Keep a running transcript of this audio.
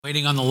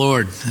Waiting on the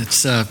Lord.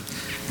 It's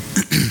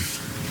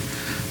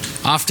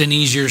often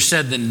easier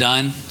said than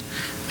done.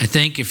 I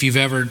think if you've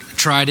ever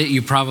tried it,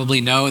 you probably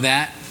know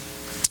that.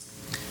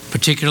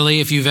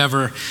 Particularly if you've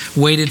ever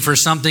waited for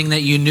something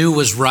that you knew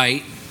was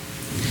right.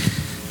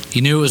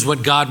 You knew it was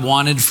what God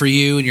wanted for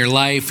you in your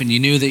life, and you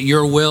knew that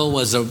your will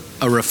was a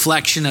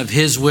reflection of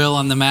His will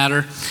on the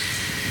matter.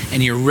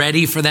 And you're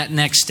ready for that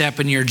next step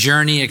in your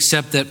journey,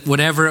 except that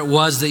whatever it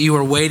was that you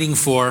were waiting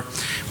for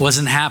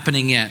wasn't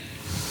happening yet.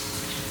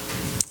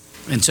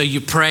 And so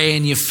you pray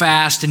and you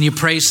fast and you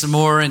pray some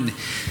more and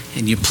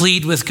you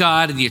plead with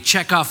God and you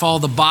check off all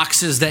the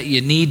boxes that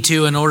you need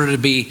to in order to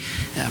be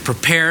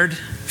prepared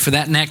for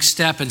that next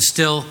step, and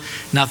still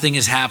nothing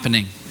is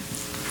happening.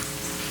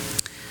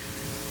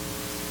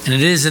 And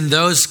it is in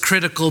those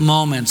critical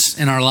moments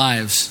in our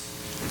lives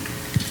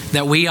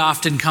that we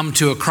often come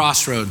to a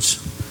crossroads,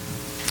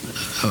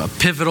 a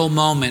pivotal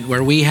moment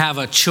where we have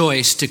a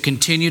choice to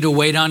continue to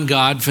wait on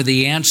God for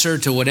the answer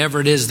to whatever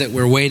it is that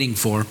we're waiting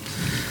for.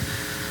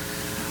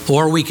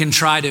 Or we can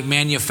try to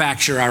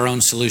manufacture our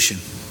own solution.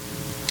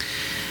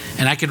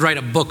 And I could write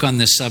a book on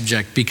this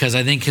subject, because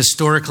I think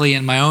historically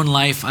in my own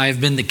life, I've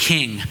been the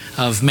king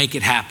of make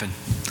it happen.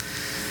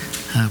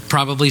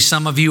 Probably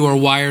some of you are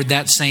wired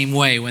that same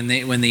way. When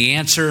the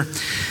answer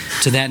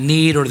to that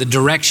need or the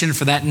direction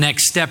for that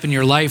next step in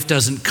your life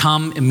doesn't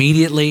come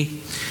immediately,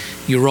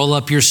 you roll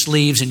up your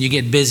sleeves and you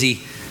get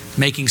busy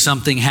making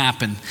something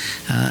happen.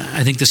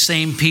 I think the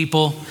same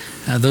people,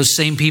 those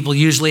same people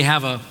usually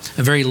have a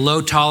very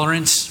low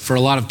tolerance for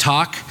a lot of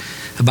talk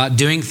about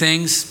doing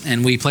things,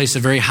 and we place a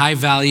very high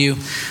value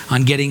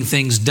on getting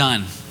things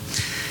done.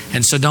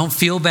 And so don't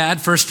feel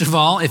bad, first of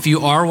all, if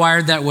you are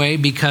wired that way,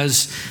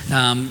 because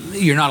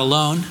you're not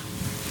alone. In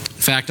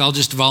fact, I'll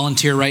just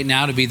volunteer right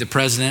now to be the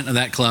president of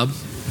that club.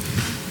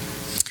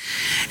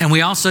 And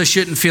we also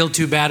shouldn't feel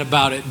too bad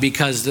about it,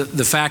 because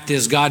the fact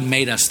is God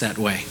made us that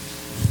way.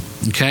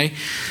 Okay?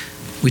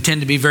 We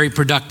tend to be very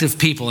productive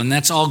people, and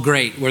that's all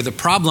great. Where the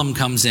problem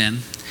comes in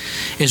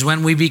is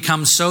when we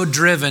become so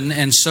driven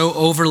and so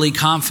overly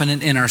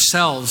confident in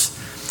ourselves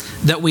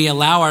that we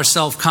allow our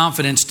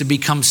self-confidence to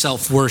become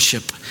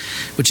self-worship,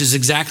 which is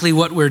exactly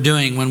what we're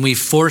doing when we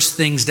force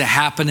things to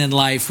happen in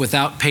life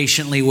without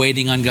patiently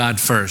waiting on God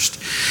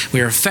first.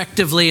 We are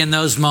effectively in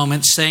those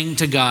moments saying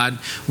to God,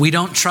 we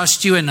don't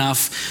trust you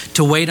enough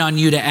to wait on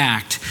you to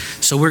act,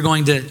 so we're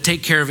going to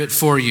take care of it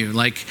for you,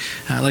 like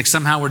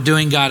somehow we're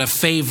doing God a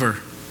favor.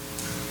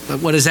 But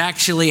what is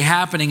actually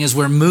happening is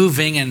we're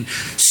moving and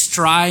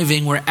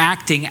striving, we're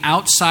acting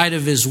outside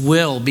of His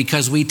will,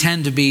 because we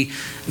tend to be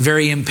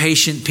very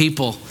impatient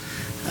people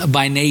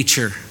by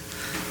nature.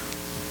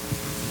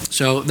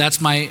 So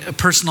that's my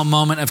personal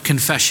moment of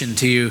confession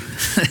to you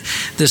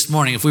this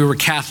morning. If we were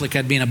Catholic,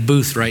 I'd be in a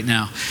booth right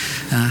now.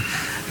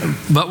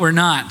 But we're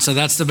not, so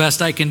that's the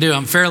best I can do.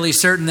 I'm fairly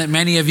certain that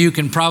many of you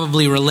can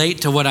probably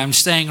relate to what I'm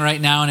saying right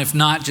now, and if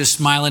not, just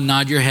smile and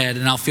nod your head,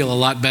 and I'll feel a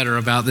lot better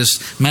about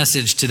this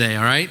message today,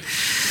 all right?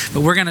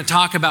 But we're going to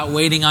talk about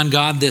waiting on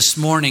God this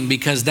morning,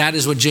 because that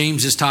is what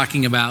James is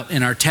talking about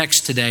in our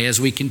text today as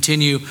we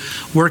continue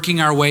working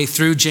our way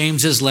through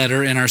James's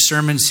letter in our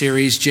sermon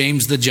series,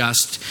 James the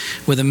Just,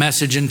 with a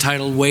message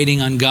entitled Waiting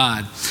on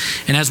God.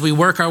 And as we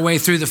work our way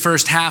through the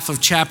first half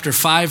of chapter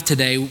 5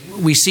 today,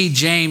 we see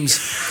James,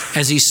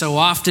 as he so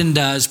often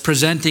does,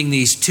 presenting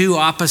these two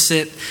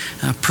opposite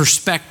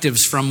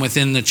perspectives from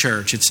within the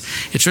church.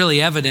 It's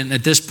really evident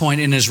at this point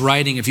in his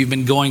writing, if you've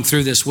been going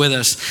through this with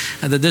us,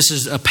 that this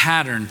is a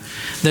pattern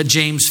that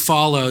James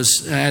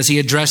follows as he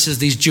addresses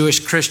these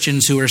Jewish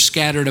Christians who are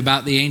scattered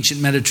about the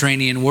ancient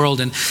Mediterranean world.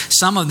 And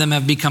some of them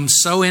have become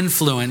so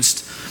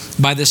influenced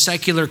by the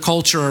secular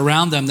culture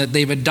around them that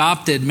they've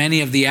adopted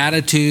many of the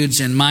attitudes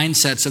and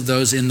mindsets of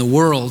those in the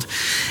world.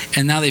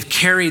 And now they've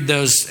carried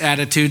those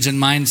attitudes and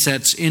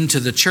mindsets into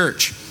the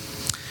church.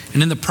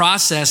 And in the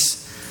process,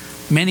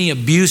 many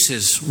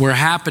abuses were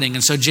happening.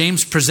 And so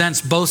James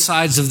presents both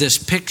sides of this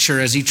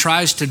picture as he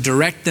tries to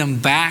direct them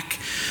back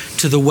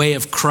to the way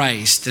of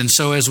Christ. And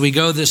so as we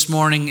go this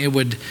morning, it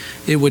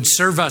would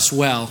serve us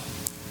well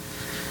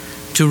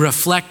to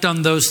reflect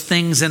on those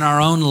things in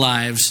our own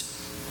lives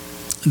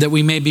that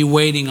we may be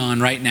waiting on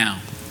right now.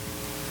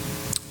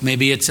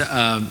 Maybe it's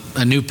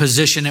a new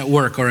position at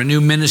work or a new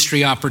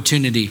ministry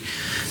opportunity.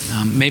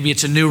 Maybe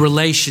it's a new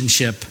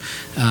relationship.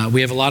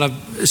 We have a lot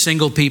of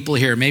single people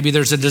here. Maybe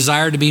there's a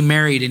desire to be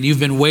married and you've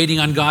been waiting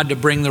on God to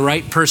bring the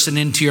right person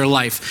into your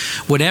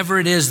life. Whatever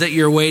it is that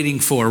you're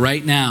waiting for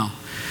right now,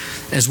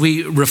 as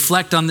we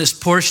reflect on this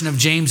portion of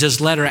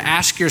James's letter,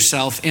 ask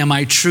yourself, am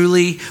I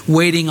truly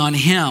waiting on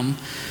Him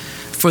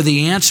for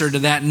the answer to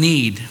that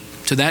need,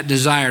 to that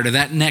desire, to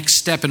that next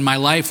step in my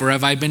life? Or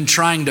have I been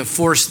trying to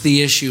force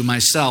the issue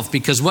myself?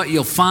 Because what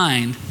you'll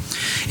find,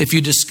 if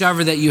you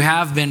discover that you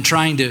have been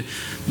trying to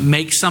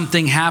make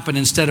something happen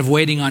instead of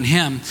waiting on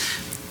Him,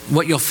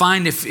 what you'll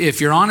find,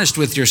 if you're honest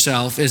with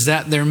yourself, is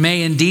that there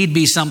may indeed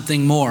be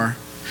something more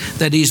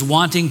that He's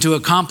wanting to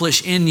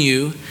accomplish in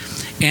you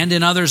and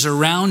in others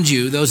around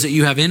you, those that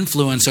you have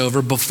influence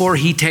over, before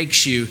He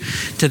takes you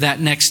to that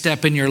next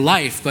step in your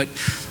life. But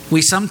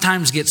we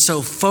sometimes get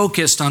so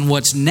focused on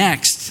what's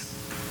next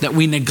that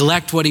we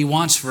neglect what he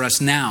wants for us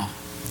now.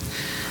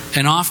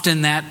 And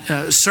often that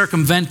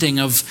circumventing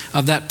of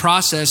that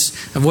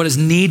process of what is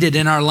needed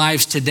in our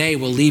lives today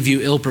will leave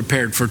you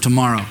ill-prepared for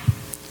tomorrow.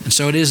 And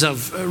so it is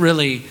of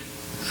really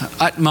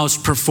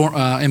utmost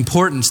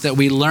importance that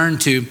we learn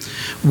to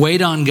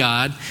wait on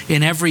God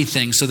in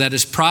everything so that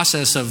his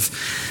process of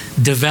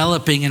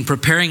developing and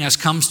preparing us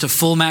comes to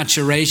full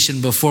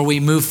maturation before we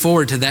move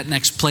forward to that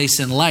next place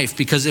in life.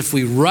 Because if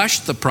we rush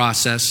the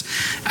process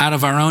out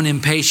of our own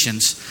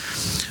impatience,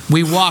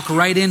 we walk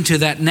right into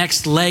that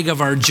next leg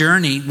of our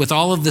journey with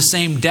all of the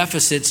same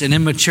deficits and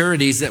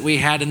immaturities that we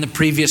had in the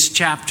previous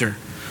chapter.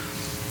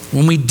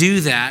 When we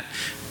do that,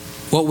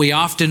 what we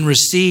often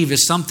receive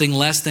is something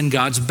less than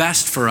God's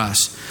best for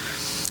us.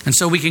 And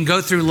so we can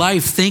go through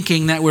life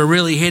thinking that we're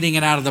really hitting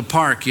it out of the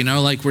park,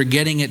 like we're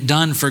getting it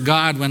done for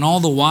God, when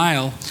all the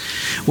while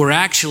we're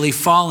actually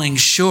falling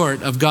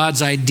short of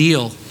God's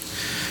ideal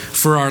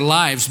for our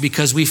lives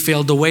because we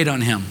failed to wait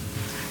on him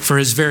for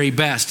his very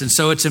best. And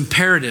so it's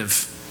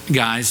imperative,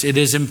 guys, it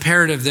is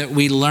imperative that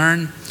we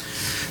learn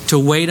to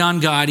wait on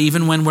God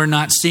even when we're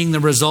not seeing the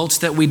results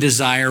that we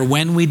desire,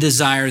 when we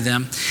desire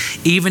them,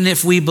 even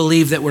if we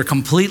believe that we're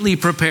completely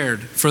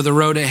prepared for the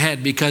road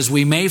ahead, because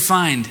we may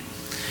find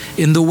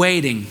in the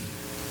waiting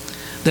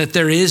that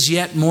there is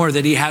yet more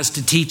that he has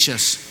to teach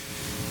us.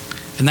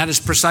 And that is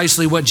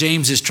precisely what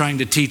James is trying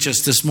to teach us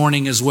this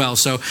morning as well.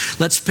 So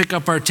let's pick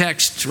up our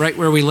text right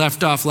where we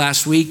left off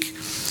last week.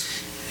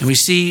 And we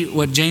see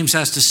what James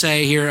has to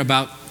say here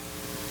about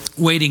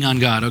waiting on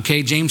God.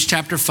 Okay, James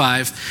chapter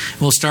 5.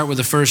 We'll start with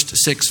the first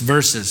 6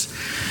 verses.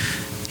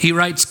 He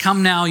writes,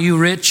 "Come now, you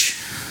rich,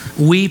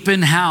 weep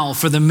and howl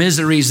for the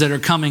miseries that are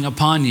coming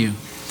upon you.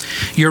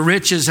 Your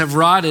riches have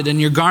rotted and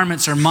your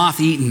garments are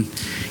moth-eaten.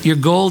 Your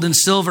gold and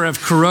silver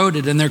have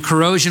corroded, and their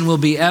corrosion will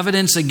be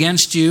evidence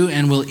against you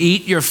and will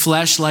eat your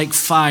flesh like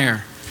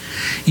fire.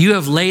 You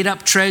have laid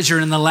up treasure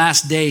in the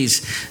last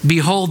days.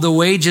 Behold, the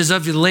wages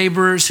of your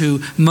laborers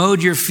who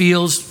mowed your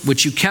fields,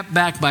 which you kept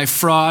back by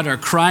fraud, are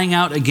crying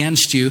out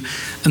against you,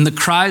 and the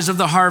cries of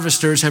the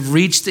harvesters have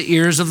reached the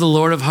ears of the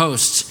Lord of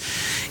hosts.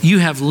 You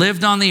have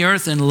lived on the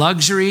earth in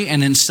luxury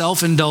and in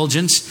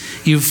self-indulgence.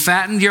 You've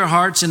fattened your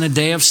hearts in a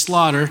day of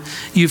slaughter.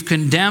 You've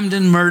condemned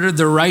and murdered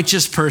the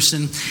righteous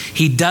person.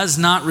 He does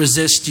not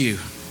resist you."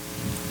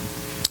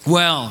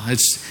 Well,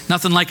 it's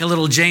nothing like a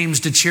little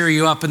James to cheer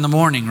you up in the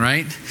morning,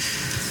 right?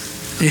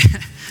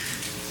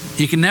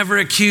 You can never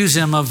accuse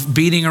him of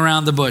beating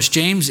around the bush.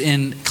 James,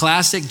 in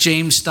classic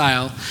James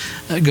style,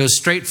 goes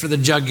straight for the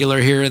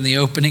jugular here in the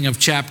opening of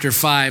chapter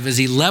 5 as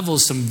he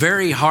levels some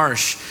very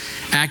harsh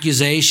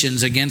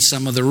accusations against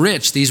some of the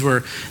rich. These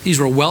were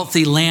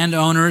wealthy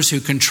landowners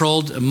who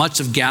controlled much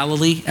of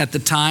Galilee at the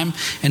time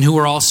and who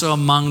were also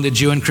among the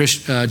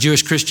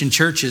Jewish Christian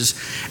churches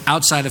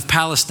outside of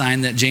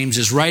Palestine that James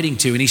is writing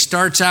to. And he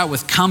starts out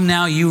with, "Come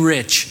now, you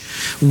rich,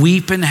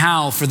 weep and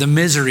howl for the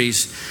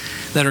miseries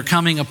that are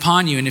coming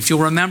upon you." And if you'll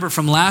remember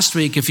from last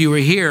week, if you were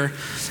here,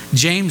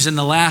 James in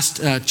the last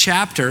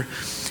chapter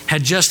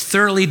had just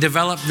thoroughly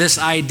developed this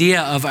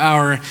idea of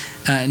our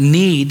the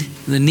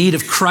need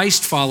of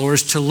Christ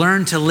followers to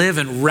learn to live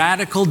in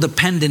radical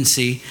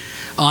dependency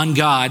on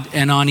God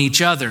and on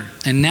each other.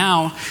 And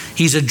now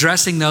he's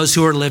addressing those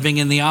who are living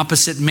in the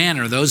opposite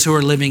manner, those who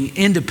are living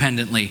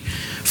independently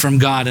from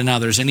God and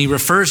others. And he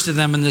refers to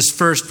them in this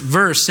first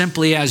verse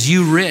simply as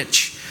 "you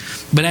rich."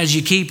 But as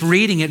you keep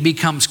reading, it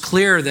becomes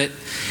clear that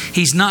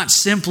he's not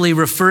simply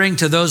referring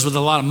to those with a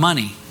lot of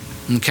money.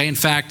 Okay, in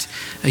fact,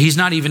 he's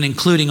not even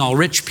including all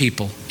rich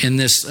people in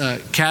this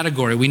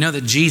category. We know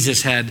that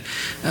Jesus had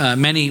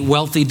many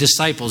wealthy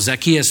disciples.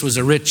 Zacchaeus was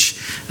a rich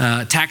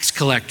tax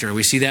collector.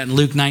 We see that in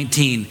Luke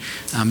 19.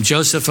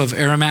 Joseph of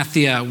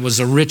Arimathea was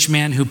a rich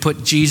man who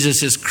put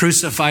Jesus'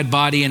 crucified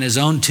body in his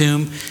own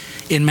tomb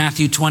in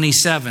Matthew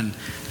 27.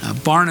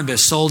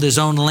 Barnabas sold his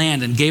own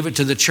land and gave it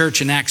to the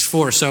church in Acts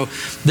 4. So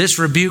this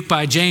rebuke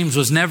by James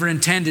was never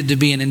intended to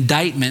be an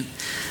indictment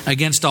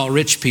against all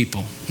rich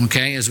people.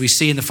 Okay, as we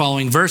see in the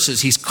following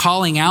verses, he's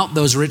calling out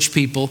those rich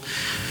people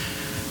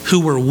who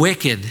were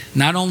wicked,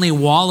 not only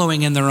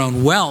wallowing in their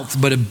own wealth,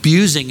 but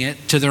abusing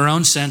it to their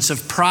own sense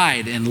of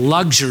pride and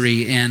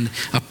luxury and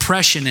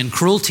oppression and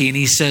cruelty. And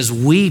he says,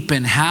 "Weep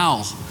and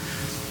howl."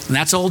 And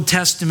that's Old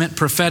Testament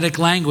prophetic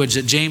language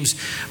that James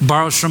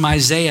borrows from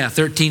Isaiah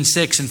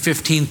 13:6 and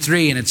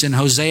 15:3, and it's in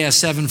Hosea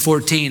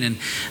 7:14 and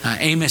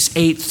Amos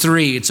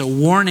 8:3. It's a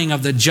warning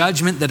of the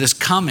judgment that is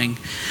coming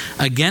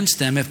against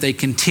them if they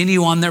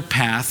continue on their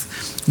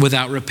path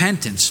without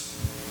repentance.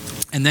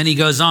 And then he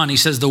goes on, he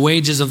says, "The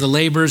wages of the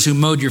laborers who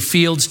mowed your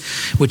fields,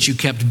 which you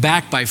kept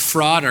back by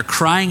fraud, are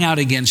crying out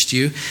against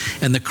you,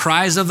 and the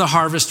cries of the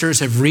harvesters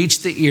have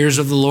reached the ears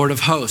of the Lord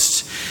of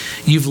hosts.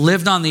 You've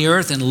lived on the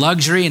earth in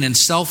luxury and in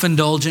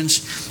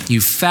self-indulgence.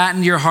 You've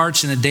fattened your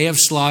hearts in a day of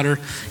slaughter.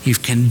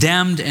 You've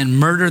condemned and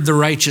murdered the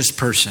righteous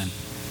person."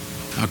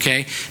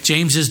 Okay?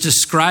 James is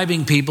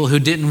describing people who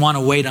didn't want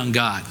to wait on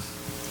God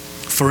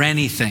for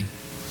anything.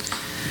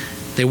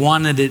 They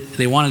wanted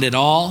it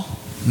all.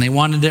 And they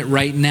wanted it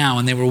right now.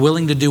 And they were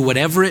willing to do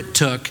whatever it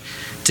took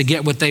to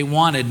get what they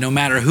wanted, no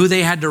matter who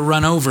they had to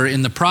run over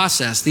in the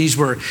process. These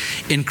were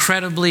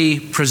incredibly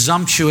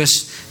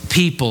presumptuous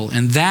people.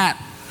 And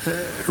that,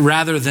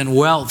 rather than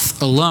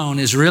wealth alone,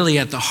 is really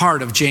at the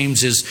heart of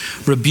James's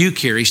rebuke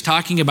here. He's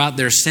talking about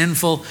their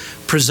sinful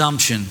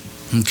presumption.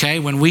 Okay,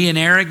 when we in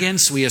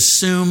arrogance, we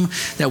assume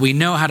that we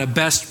know how to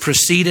best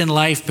proceed in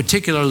life,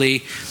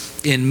 particularly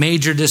in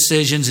major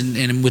decisions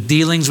and with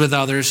dealings with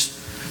others,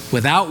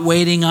 without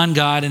waiting on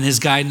God and His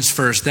guidance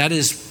first. That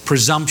is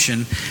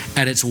presumption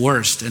at its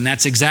worst. And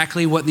that's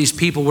exactly what these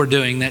people were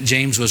doing that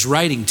James was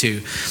writing to.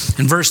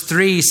 In verse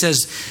 3, he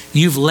says,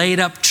 you've laid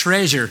up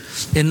treasure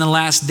in the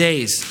last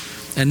days.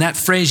 And that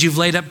phrase, you've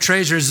laid up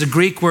treasure, is the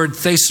Greek word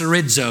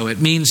thesorizo. It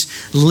means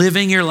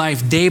living your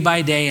life day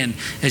by day, and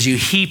as you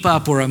heap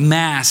up or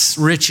amass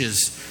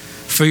riches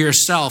for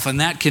yourself.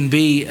 And that can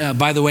be,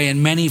 by the way,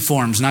 in many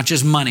forms, not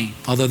just money,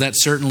 although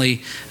that's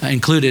certainly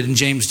included in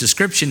James'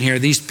 description here.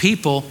 These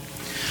people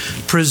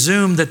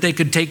presumed that they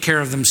could take care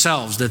of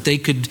themselves, that they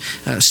could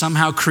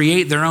somehow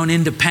create their own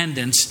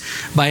independence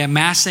by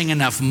amassing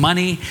enough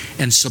money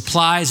and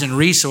supplies and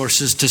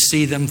resources to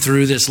see them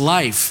through this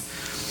life.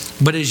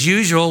 But as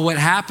usual, what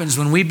happens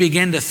when we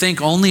begin to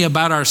think only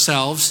about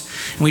ourselves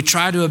and we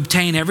try to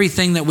obtain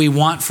everything that we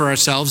want for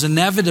ourselves,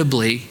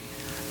 inevitably,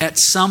 at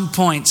some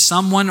point,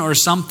 someone or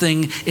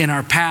something in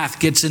our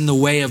path gets in the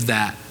way of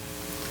that.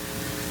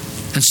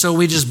 And so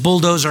we just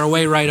bulldoze our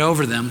way right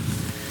over them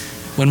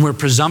when we're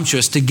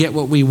presumptuous to get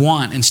what we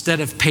want,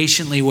 instead of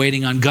patiently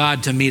waiting on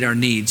God to meet our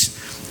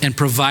needs and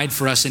provide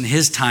for us in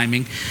His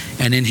timing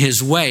and in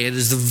His way. It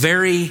is the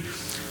very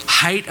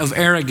height of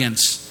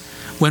arrogance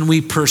when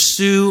we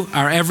pursue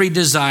our every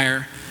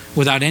desire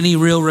without any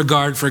real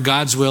regard for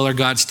God's will or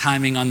God's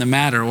timing on the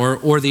matter,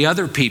 or the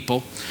other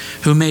people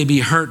who may be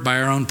hurt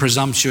by our own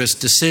presumptuous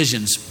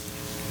decisions.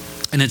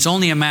 And it's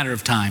only a matter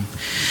of time.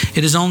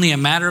 It is only a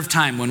matter of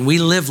time when we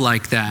live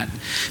like that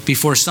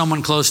before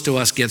someone close to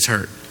us gets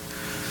hurt.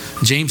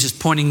 James is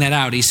pointing that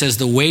out. He says,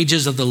 the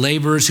wages of the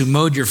laborers who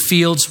mowed your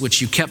fields,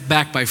 which you kept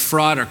back by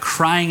fraud, are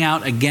crying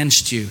out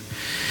against you.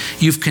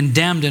 You've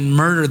condemned and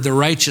murdered the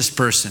righteous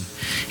person.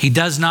 He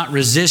does not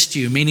resist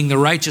you, meaning the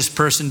righteous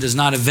person does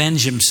not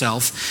avenge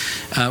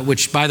himself,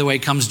 which, by the way,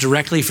 comes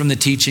directly from the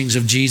teachings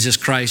of Jesus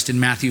Christ in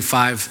Matthew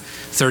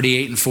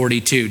 5:38 and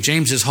 42.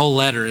 James's whole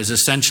letter is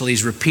essentially,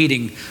 he's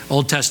repeating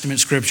Old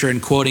Testament scripture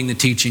and quoting the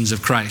teachings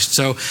of Christ.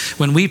 So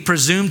when we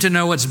presume to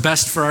know what's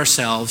best for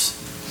ourselves,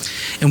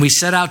 and we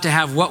set out to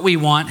have what we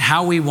want,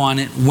 how we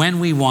want it, when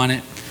we want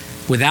it,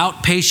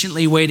 without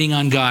patiently waiting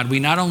on God, we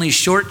not only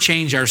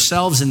shortchange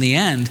ourselves in the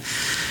end,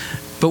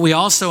 but we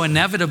also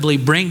inevitably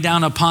bring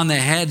down upon the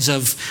heads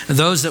of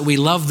those that we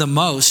love the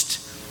most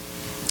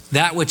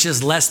that which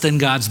is less than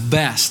God's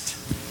best.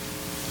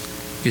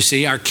 You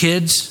see, our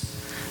kids,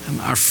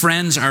 our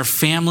friends, our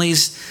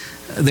families,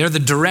 they're the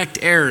direct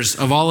heirs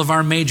of all of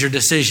our major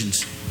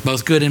decisions,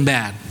 both good and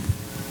bad.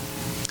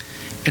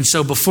 And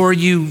so before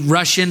you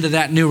rush into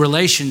that new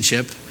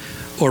relationship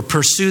or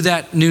pursue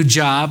that new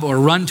job or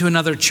run to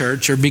another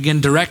church or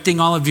begin directing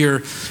all of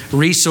your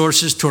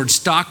resources towards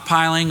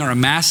stockpiling or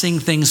amassing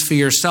things for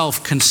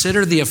yourself,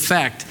 consider the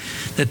effect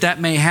that that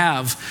may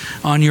have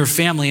on your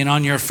family and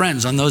on your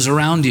friends, on those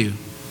around you.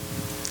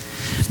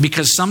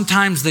 Because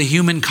sometimes the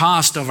human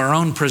cost of our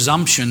own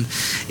presumption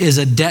is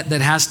a debt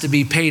that has to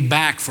be paid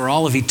back for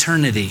all of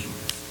eternity.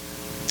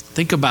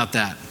 Think about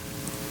that.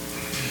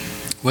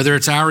 Whether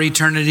it's our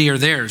eternity or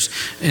theirs.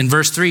 In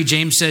verse 3,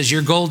 James says,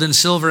 your gold and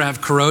silver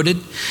have corroded,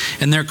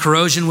 and their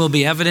corrosion will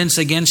be evidence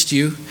against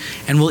you,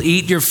 and will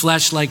eat your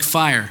flesh like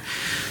fire.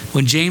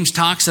 When James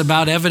talks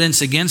about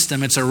evidence against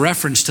them, it's a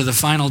reference to the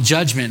final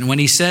judgment. And when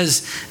he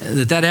says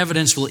that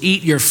evidence will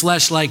eat your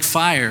flesh like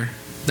fire,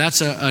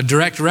 that's a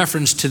direct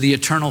reference to the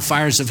eternal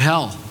fires of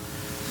hell.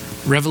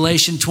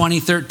 Revelation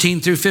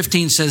 20:13 through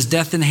 15 says,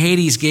 death and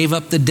Hades gave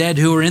up the dead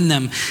who were in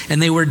them,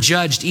 and they were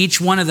judged, each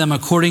one of them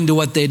according to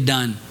what they'd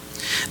done.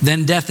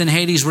 Then death and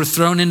Hades were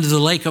thrown into the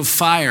lake of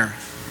fire.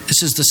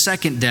 This is the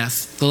second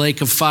death, the lake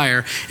of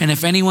fire. And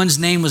if anyone's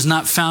name was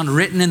not found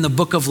written in the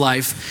book of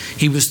life,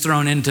 he was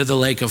thrown into the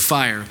lake of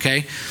fire,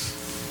 okay?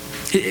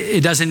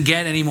 It doesn't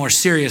get any more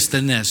serious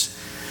than this.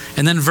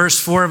 And then verse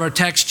 4 of our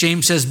text,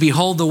 James says,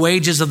 behold, the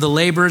wages of the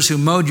laborers who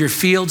mowed your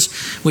fields,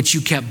 which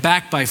you kept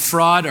back by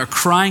fraud, are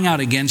crying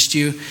out against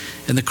you.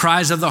 And the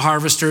cries of the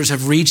harvesters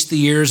have reached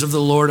the ears of the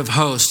Lord of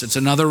hosts. It's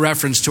another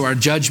reference to our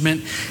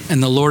judgment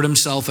and the Lord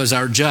himself as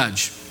our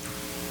judge.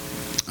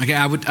 Okay,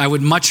 I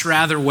would much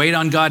rather wait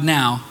on God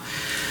now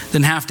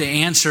than have to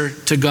answer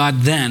to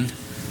God then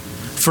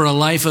for a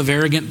life of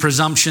arrogant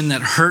presumption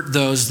that hurt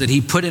those that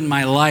he put in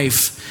my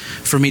life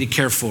for me to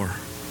care for.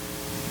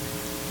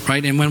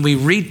 Right? And when we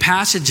read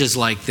passages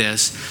like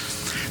this,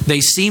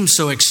 they seem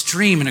so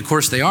extreme, and of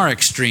course they are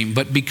extreme,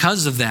 but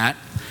because of that,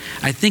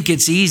 I think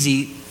it's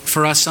easy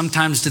for us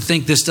sometimes to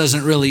think this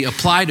doesn't really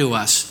apply to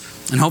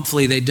us, and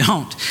hopefully they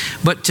don't.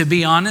 But to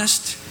be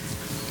honest,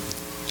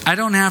 I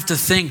don't have to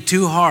think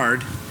too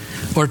hard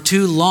or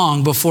too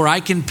long before I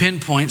can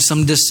pinpoint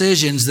some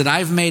decisions that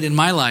I've made in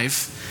my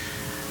life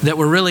that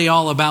were really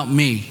all about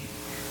me,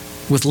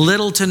 with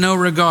little to no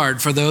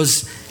regard for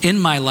those in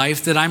my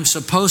life that I'm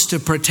supposed to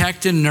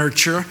protect and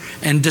nurture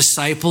and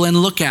disciple and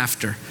look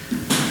after.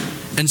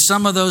 And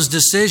some of those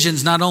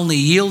decisions not only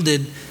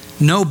yielded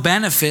no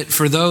benefit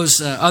for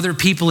those other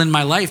people in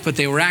my life, but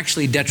they were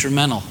actually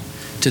detrimental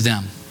to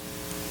them.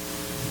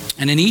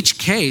 And in each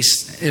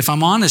case, if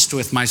I'm honest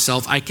with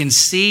myself, I can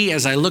see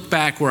as I look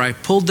back where I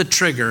pulled the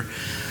trigger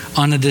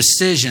on a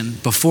decision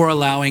before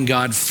allowing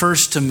God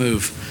first to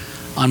move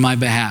on my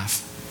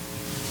behalf.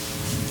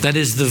 That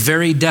is the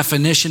very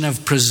definition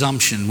of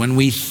presumption, when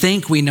we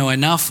think we know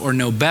enough or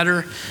know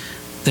better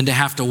than to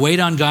have to wait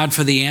on God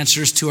for the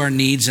answers to our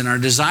needs and our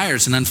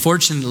desires. And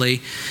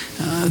unfortunately,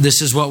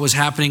 this is what was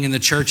happening in the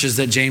churches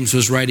that James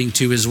was writing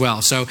to as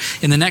well. So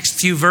in the next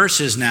few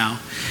verses now,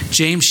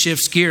 James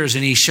shifts gears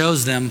and he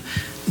shows them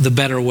the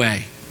better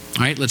way.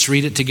 All right, let's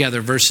read it together,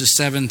 verses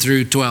 7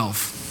 through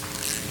 12.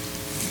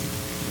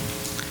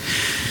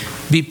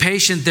 Be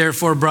patient,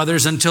 therefore,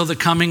 brothers, until the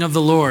coming of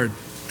the Lord.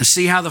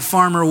 See how the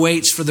farmer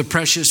waits for the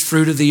precious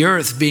fruit of the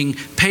earth, being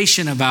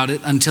patient about it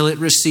until it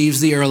receives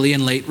the early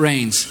and late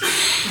rains.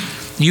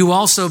 You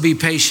also be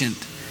patient.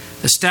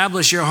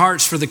 Establish your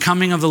hearts, for the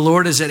coming of the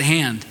Lord is at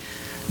hand.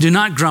 Do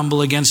not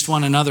grumble against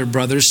one another,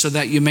 brothers, so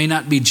that you may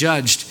not be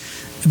judged.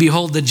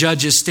 Behold, the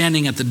judge is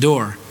standing at the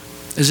door.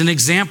 As an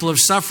example of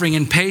suffering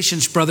and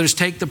patience, brothers,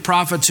 take the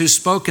prophets who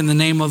spoke in the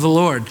name of the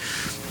Lord.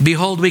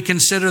 Behold, we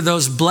consider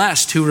those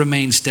blessed who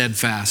remain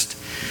steadfast.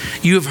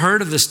 You have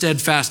heard of the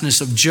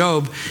steadfastness of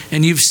Job,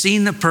 and you've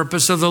seen the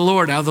purpose of the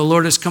Lord, how the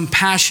Lord is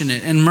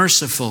compassionate and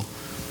merciful.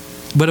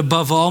 But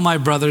above all, my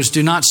brothers,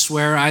 do not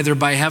swear either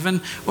by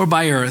heaven or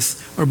by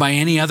earth or by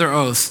any other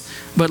oath,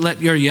 but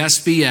let your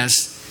yes be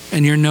yes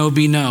and your no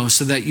be no,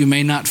 so that you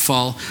may not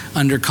fall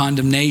under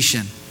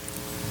condemnation.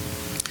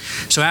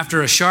 So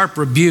after a sharp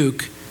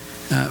rebuke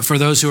for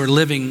those who are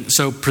living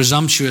so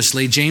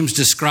presumptuously, James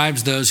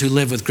describes those who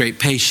live with great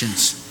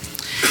patience.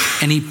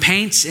 And he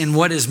paints, in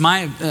what is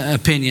my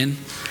opinion,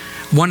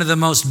 one of the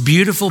most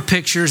beautiful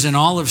pictures in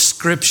all of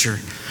Scripture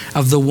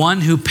of the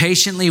one who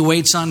patiently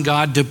waits on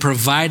God to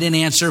provide an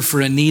answer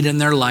for a need in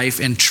their life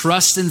and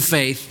trusts in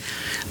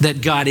faith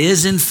that God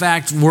is in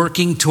fact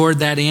working toward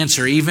that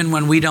answer, even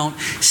when we don't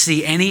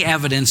see any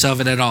evidence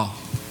of it at all.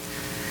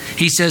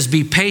 He says,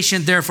 be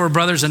patient, therefore,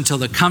 brothers, until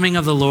the coming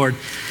of the Lord.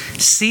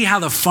 See how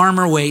the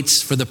farmer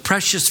waits for the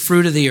precious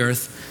fruit of the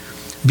earth.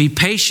 Be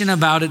patient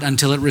about it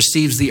until it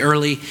receives the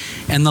early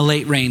and the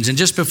late rains. And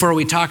just before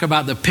we talk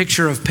about the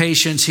picture of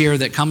patience here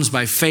that comes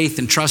by faith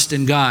and trust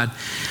in God,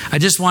 I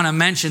just want to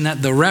mention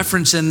that the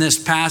reference in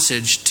this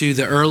passage to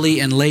the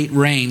early and late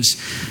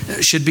rains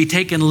should be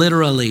taken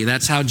literally.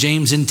 That's how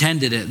James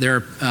intended it.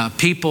 There are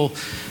people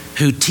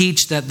who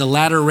teach that the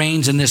latter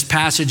rains in this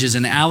passage is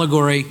an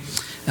allegory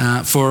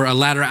for a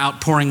latter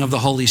outpouring of the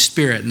Holy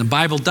Spirit. And the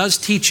Bible does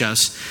teach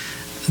us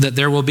that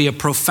there will be a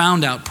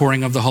profound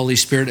outpouring of the Holy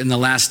Spirit in the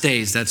last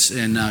days. That's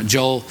in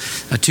Joel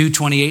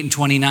 2:28 and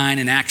 29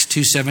 and Acts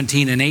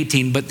 2:17 and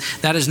 18. But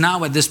that is not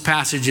what this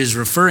passage is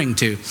referring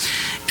to.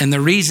 And the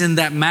reason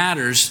that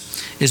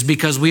matters is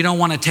because we don't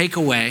want to take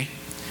away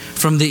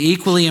from the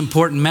equally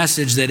important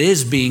message that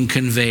is being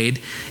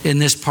conveyed in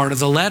this part of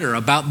the letter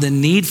about the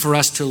need for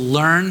us to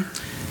learn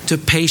to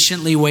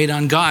patiently wait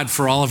on God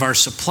for all of our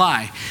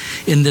supply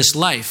in this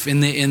life. In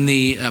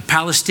the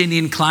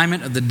Palestinian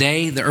climate of the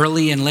day, the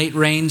early and late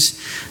rains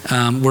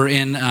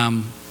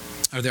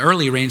the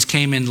early rains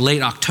came in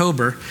late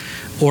October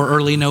or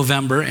early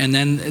November, and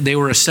then they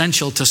were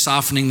essential to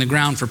softening the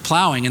ground for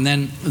plowing. And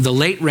then the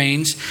late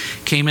rains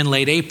came in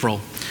late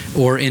April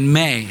or in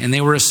May, and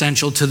they were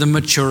essential to the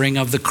maturing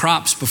of the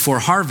crops before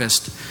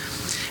harvest.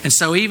 And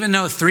so even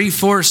though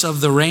 3/4 of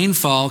the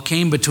rainfall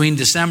came between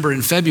December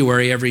and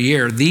February every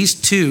year, these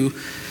two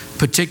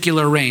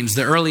particular rains,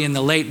 the early and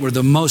the late, were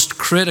the most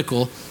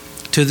critical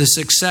to the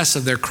success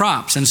of their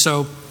crops. And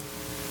so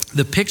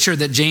the picture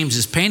that James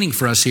is painting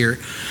for us here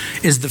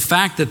is the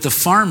fact that the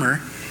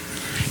farmer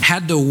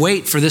had to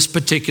wait for this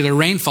particular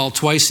rainfall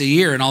twice a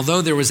year. And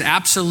although there was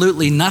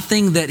absolutely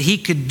nothing that he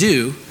could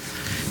do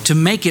to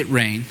make it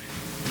rain,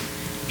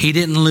 he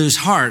didn't lose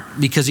heart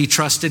because he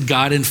trusted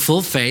God in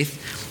full faith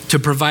to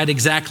provide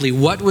exactly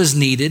what was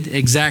needed,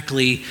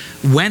 exactly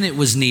when it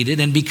was needed.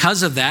 And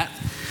because of that,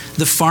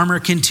 the farmer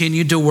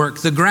continued to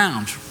work the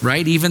ground,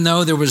 right? Even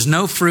though there was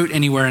no fruit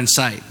anywhere in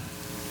sight.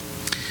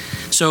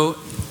 So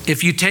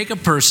if you take a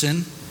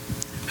person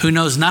who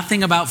knows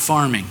nothing about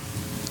farming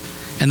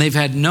and they've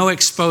had no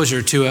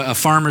exposure to a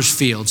farmer's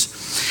fields,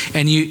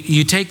 and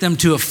you take them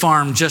to a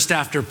farm just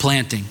after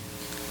planting,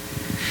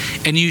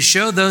 and you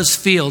show those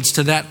fields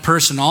to that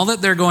person, all that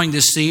they're going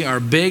to see are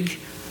big,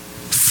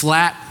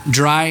 flat,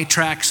 dry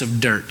tracts of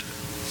dirt,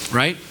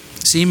 right?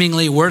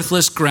 Seemingly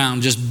worthless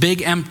ground, just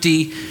big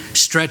empty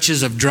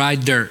stretches of dry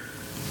dirt.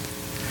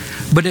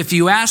 But if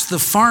you ask the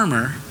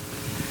farmer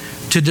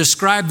to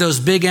describe those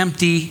big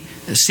empty,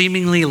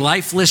 seemingly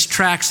lifeless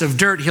tracts of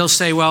dirt, he'll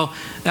say, well,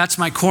 that's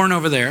my corn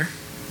over there,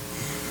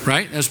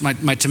 right? That's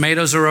my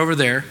tomatoes are over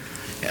there,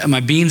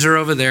 my beans are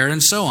over there,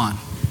 and so on.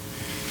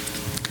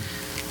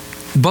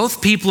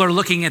 Both people are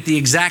looking at the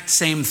exact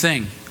same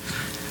thing.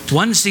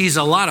 One sees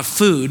a lot of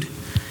food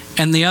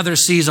and the other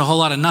sees a whole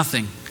lot of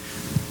nothing.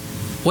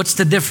 What's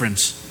the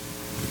difference?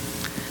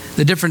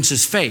 The difference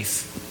is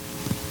faith.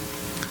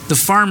 The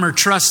farmer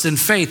trusts in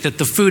faith that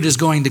the food is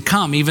going to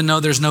come, even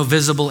though there's no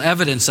visible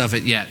evidence of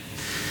it yet.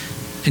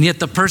 And yet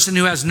the person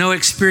who has no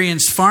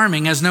experience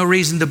farming has no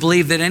reason to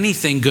believe that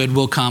anything good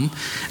will come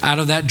out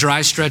of that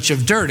dry stretch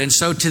of dirt. And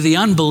so to the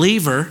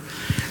unbeliever,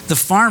 the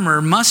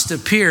farmer must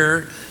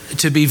appear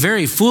to be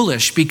very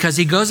foolish, because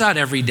he goes out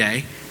every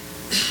day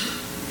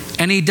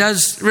and he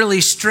does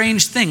really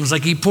strange things,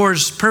 like he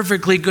pours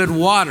perfectly good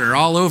water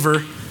all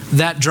over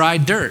that dry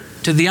dirt.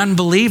 To the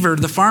unbeliever,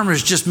 the farmer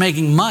is just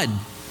making mud.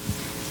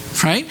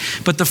 Right?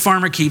 But the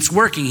farmer keeps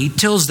working. He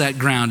tills that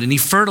ground and he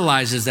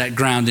fertilizes that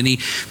ground and he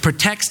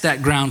protects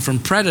that ground from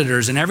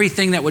predators and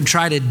everything that would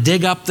try to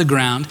dig up the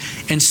ground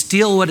and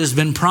steal what has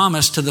been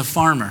promised to the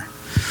farmer.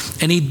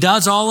 And he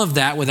does all of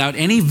that without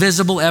any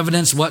visible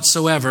evidence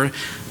whatsoever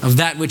of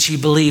that which he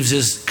believes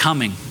is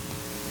coming.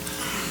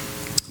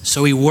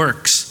 So he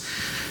works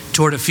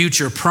toward a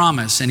future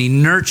promise and he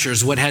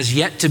nurtures what has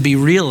yet to be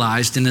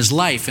realized in his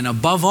life. And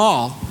above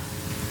all,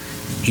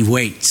 he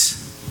waits.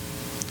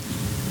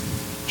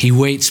 He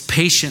waits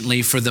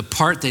patiently for the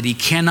part that he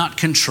cannot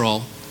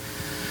control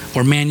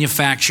or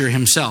manufacture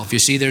himself. You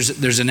see,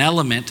 there's an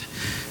element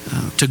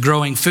to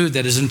growing food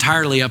that is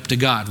entirely up to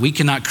God. We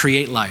cannot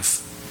create life.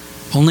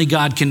 Only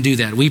God can do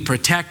that. We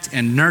protect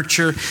and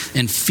nurture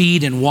and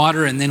feed and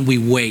water, and then we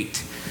wait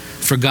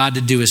for God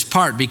to do his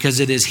part,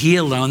 because it is he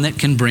alone that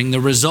can bring the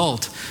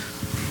result.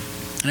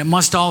 And it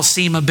must all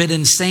seem a bit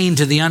insane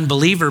to the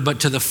unbeliever,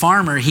 but to the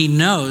farmer, he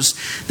knows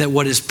that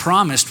what is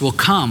promised will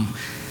come.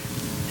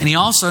 And he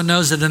also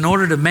knows that in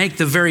order to make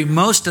the very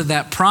most of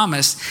that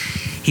promise,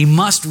 he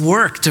must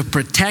work to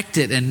protect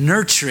it and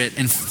nurture it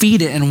and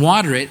feed it and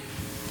water it,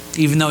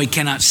 even though he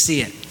cannot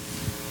see it.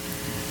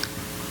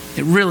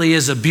 It really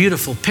is a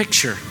beautiful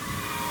picture,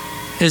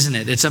 isn't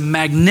it? It's a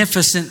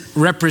magnificent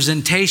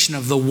representation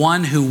of the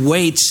one who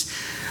waits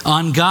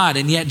on God.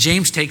 And yet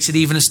James takes it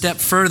even a step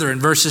further. In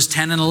verses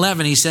 10 and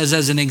 11, he says,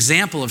 as an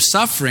example of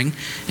suffering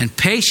and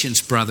patience,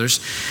 brothers,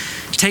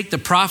 take the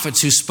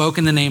prophets who spoke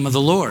in the name of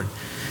the Lord.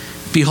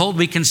 Behold,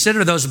 we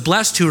consider those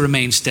blessed who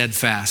remain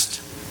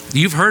steadfast.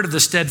 You've heard of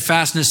the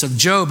steadfastness of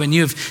Job, and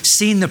you've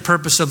seen the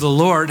purpose of the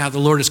Lord, how the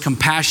Lord is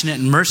compassionate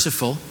and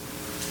merciful.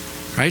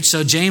 Right?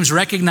 So James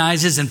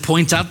recognizes and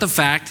points out the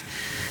fact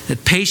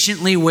that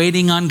patiently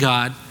waiting on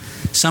God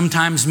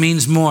sometimes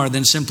means more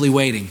than simply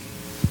waiting.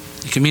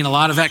 It can mean a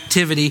lot of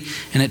activity,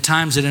 and at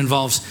times it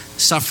involves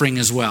suffering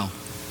as well.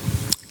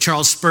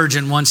 Charles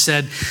Spurgeon once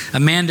said, a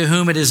man to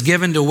whom it is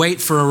given to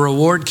wait for a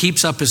reward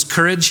keeps up his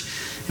courage,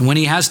 and when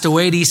he has to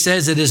wait, he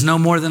says, it is no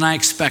more than I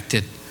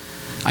expected.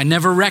 I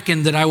never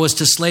reckoned that I was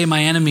to slay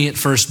my enemy at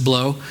first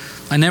blow.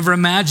 I never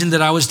imagined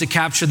that I was to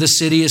capture the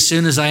city as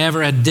soon as I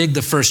ever had digged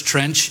the first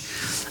trench.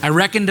 I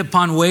reckoned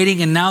upon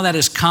waiting, and now that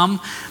has come,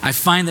 I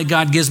find that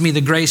God gives me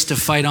the grace to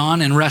fight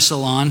on and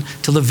wrestle on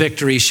till the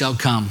victory shall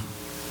come.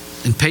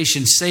 And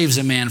patience saves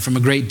a man from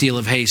a great deal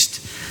of haste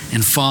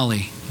and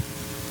folly.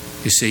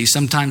 You see,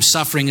 sometimes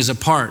suffering is a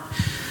part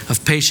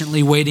of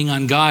patiently waiting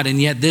on God,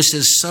 and yet this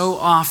is so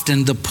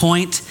often the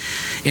point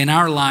in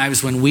our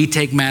lives when we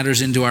take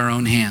matters into our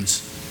own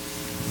hands.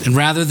 And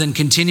rather than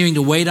continuing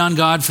to wait on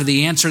God for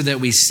the answer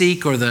that we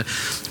seek or the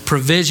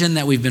provision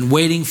that we've been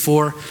waiting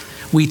for,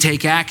 we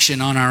take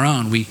action on our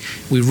own. We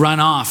run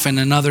off in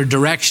another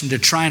direction to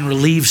try and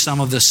relieve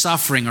some of the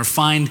suffering or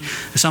find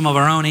some of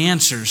our own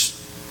answers.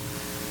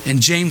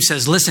 And James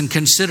says, listen,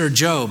 consider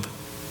Job.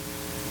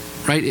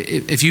 Right?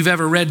 If you've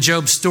ever read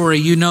Job's story,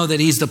 you know that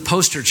he's the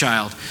poster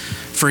child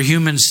for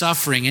human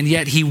suffering. And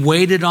yet he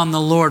waited on the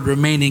Lord,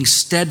 remaining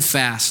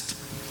steadfast.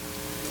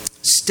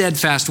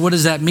 Steadfast, what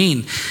does that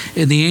mean?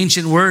 In the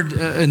ancient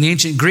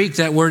Greek,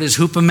 that word is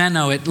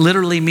hupomeno. It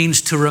literally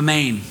means to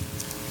remain.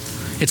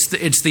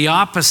 It's the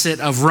opposite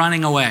of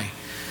running away,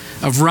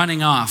 of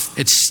running off.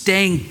 It's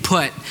staying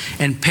put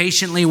and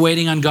patiently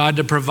waiting on God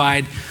to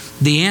provide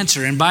the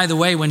answer. And by the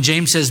way, when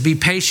James says be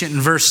patient in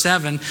verse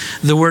 7,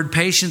 the word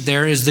patient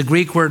there is the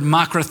Greek word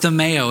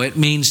makrothumeo. It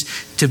means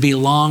to be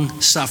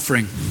long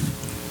suffering.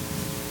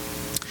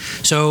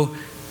 So,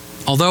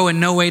 although in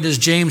no way does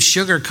James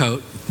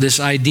sugarcoat this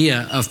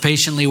idea of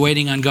patiently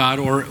waiting on God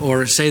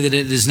or say that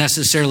it is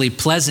necessarily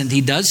pleasant,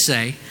 he does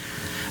say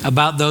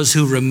about those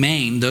who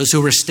remain, those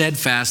who were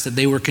steadfast, that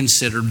they were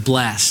considered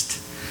blessed.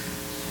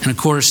 And of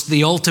course,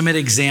 the ultimate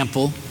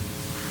example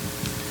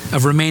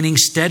of remaining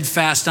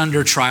steadfast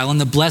under trial and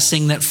the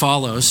blessing that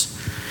follows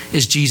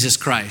is Jesus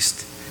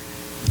Christ,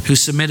 who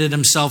submitted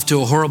himself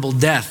to a horrible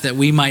death that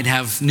we might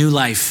have new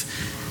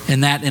life,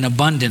 and that in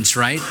abundance,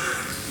 right?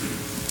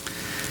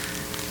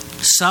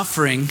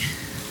 Suffering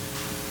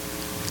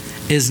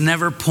is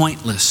never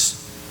pointless.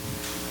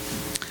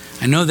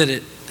 I know that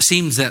it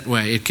seems that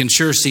way. It can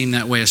sure seem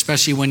that way,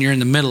 especially when you're in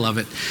the middle of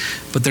it.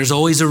 But there's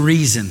always a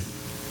reason.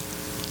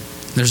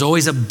 There's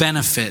always a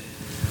benefit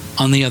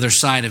on the other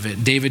side of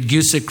it. David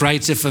Gusick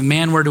writes, if a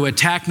man were to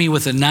attack me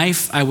with a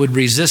knife, I would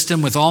resist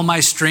him with all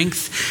my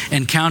strength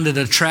and count it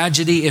a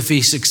tragedy if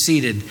he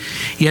succeeded.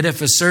 Yet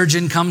if a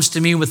surgeon comes to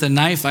me with a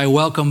knife, I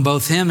welcome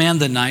both him and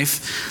the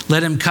knife.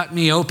 Let him cut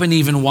me open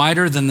even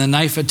wider than the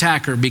knife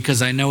attacker,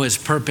 because I know his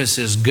purpose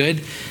is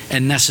good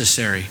and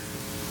necessary.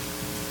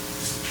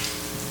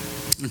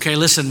 Okay,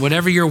 listen,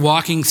 whatever you're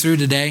walking through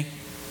today,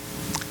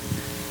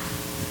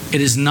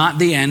 it is not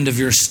the end of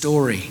your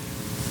story.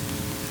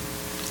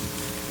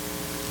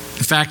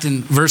 In fact,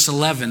 in verse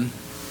 11,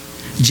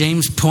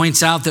 James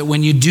points out that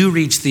when you do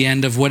reach the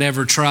end of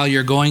whatever trial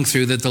you're going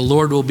through, that the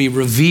Lord will be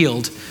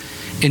revealed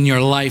in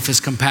your life as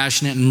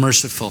compassionate and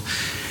merciful.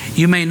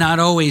 You may not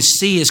always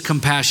see His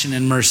compassion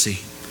and mercy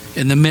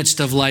in the midst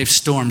of life's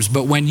storms,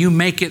 but when you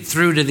make it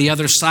through to the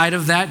other side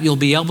of that, you'll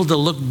be able to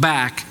look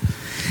back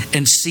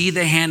and see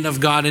the hand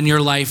of God in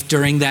your life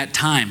during that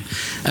time.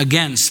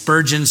 Again,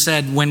 Spurgeon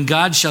said, when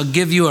God shall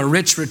give you a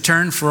rich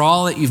return for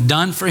all that you've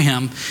done for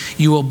Him,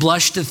 you will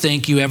blush to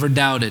think you ever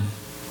doubted.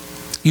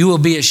 You will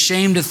be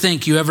ashamed to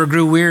think you ever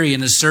grew weary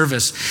in His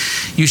service.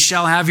 You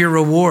shall have your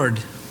reward.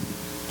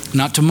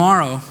 Not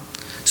tomorrow,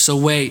 so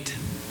wait.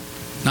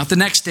 Not the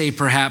next day,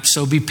 perhaps,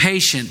 so be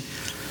patient.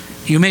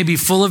 You may be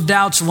full of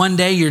doubts one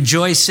day, your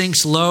joy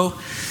sinks low.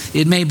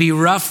 It may be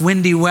rough,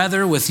 windy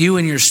weather with you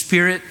and your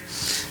spirit.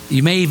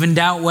 You may even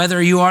doubt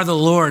whether you are the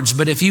Lord's,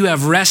 but if you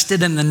have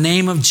rested in the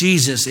name of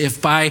Jesus, if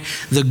by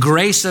the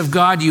grace of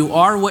God you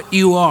are what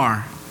you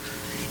are,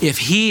 if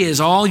He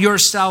is all your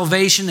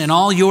salvation and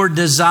all your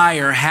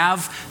desire,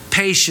 have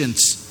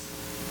patience.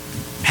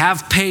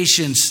 Have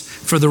patience,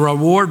 for the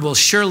reward will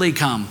surely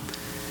come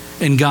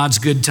in God's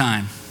good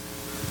time.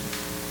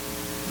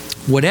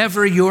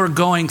 Whatever you're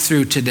going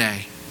through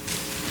today,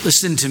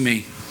 listen to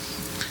me.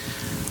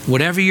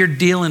 Whatever you're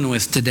dealing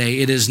with today,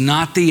 it is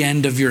not the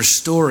end of your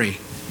story.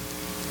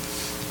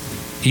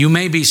 You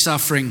may be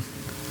suffering.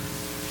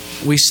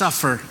 We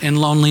suffer in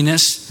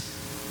loneliness.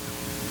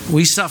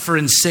 We suffer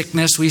in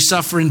sickness. We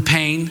suffer in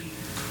pain.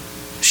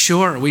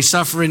 Sure, we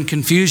suffer in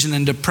confusion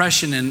and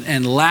depression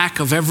and lack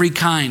of every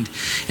kind.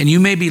 And you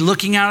may be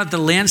looking out at the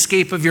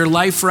landscape of your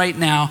life right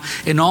now,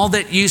 and all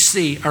that you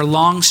see are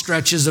long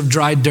stretches of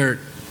dry dirt.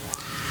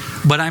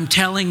 But I'm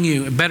telling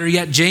you, better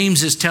yet,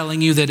 James is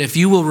telling you that if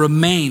you will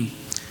remain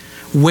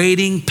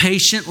waiting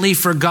patiently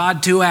for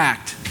God to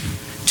act,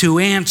 to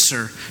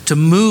answer, to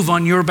move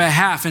on your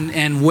behalf.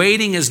 And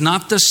waiting is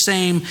not the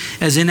same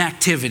as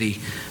inactivity.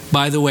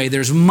 By the way,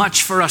 there's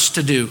much for us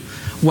to do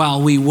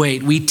while we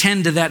wait. We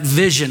tend to that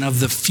vision of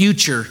the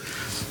future,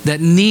 that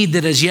need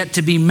that is yet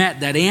to be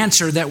met, that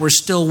answer that we're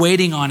still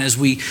waiting on as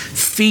we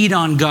feed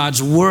on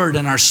God's word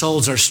and our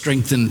souls are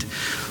strengthened.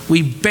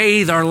 We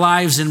bathe our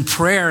lives in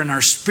prayer and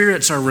our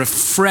spirits are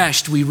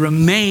refreshed. We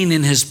remain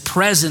in His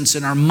presence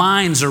and our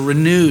minds are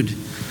renewed.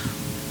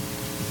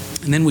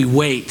 And then we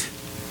wait.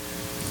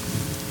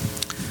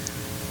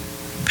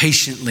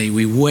 Patiently,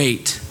 we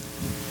wait.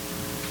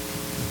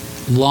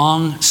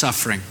 Long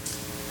suffering,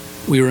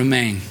 we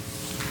remain.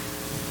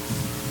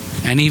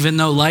 And even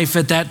though life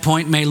at that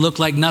point may look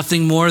like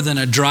nothing more than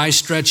a dry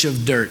stretch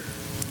of dirt,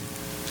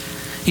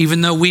 even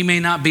though we may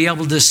not be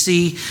able to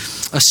see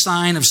a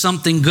sign of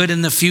something good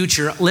in the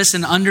future,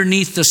 listen,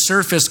 underneath the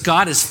surface,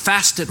 God is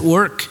fast at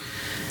work,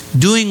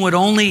 doing what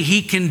only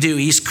He can do.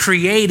 He's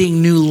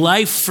creating new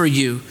life for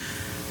you.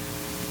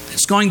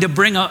 It's going to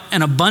bring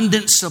an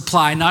abundant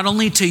supply, not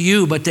only to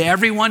you, but to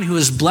everyone who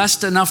is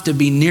blessed enough to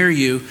be near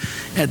you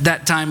at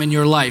that time in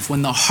your life,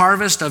 when the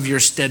harvest of your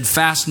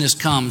steadfastness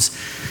comes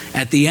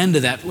at the end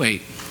of that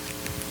wait.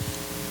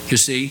 You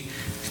see,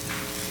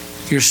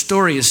 your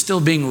story is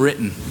still being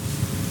written.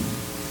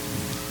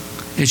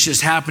 It's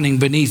just happening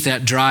beneath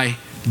that dry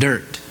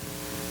dirt.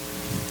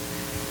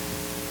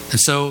 And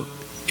so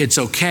it's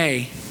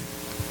okay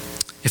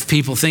if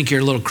people think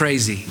you're a little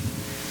crazy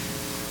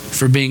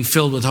for being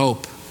filled with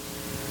hope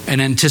and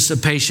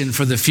anticipation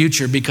for the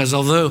future, because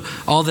although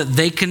all that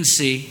they can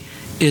see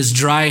is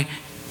dry,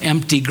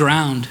 empty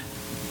ground,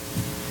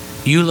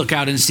 you look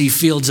out and see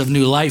fields of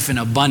new life and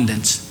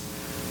abundance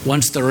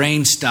once the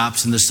rain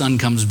stops and the sun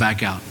comes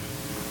back out.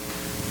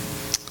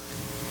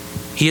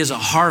 He has a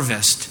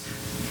harvest.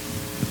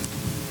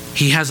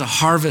 He has a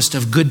harvest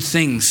of good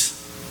things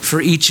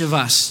for each of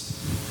us,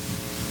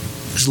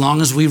 as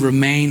long as we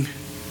remain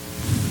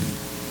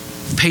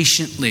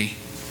patiently,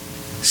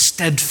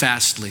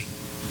 steadfastly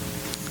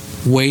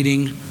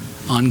waiting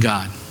on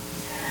God.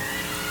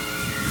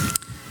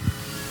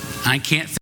 I can't